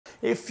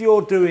If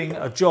you're doing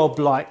a job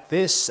like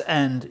this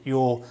and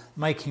you're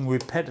making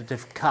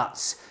repetitive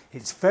cuts,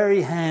 it's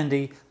very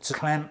handy to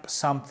clamp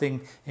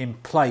something in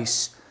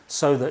place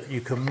so that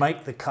you can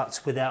make the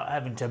cuts without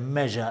having to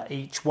measure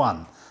each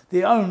one.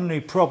 The only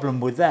problem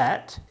with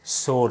that,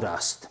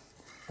 sawdust.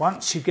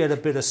 Once you get a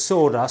bit of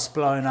sawdust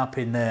blowing up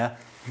in there,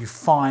 you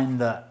find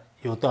that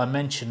your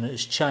dimension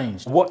has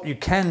changed. What you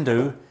can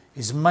do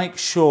is make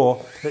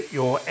sure that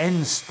your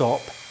end stop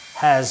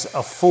has a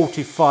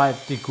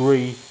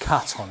 45-degree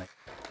cut on it.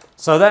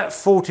 So that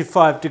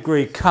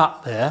 45-degree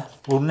cut there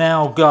will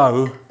now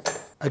go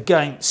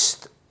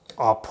against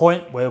our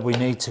point where we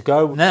need to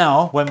go.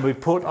 Now, when we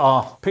put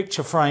our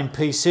picture frame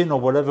piece in or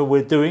whatever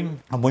we're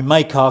doing, and we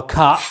make our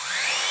cut,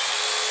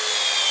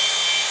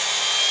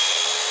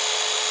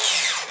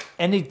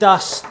 any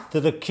dust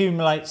that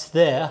accumulates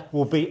there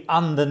will be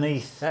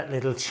underneath that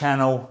little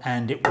channel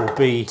and it will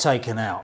be taken out.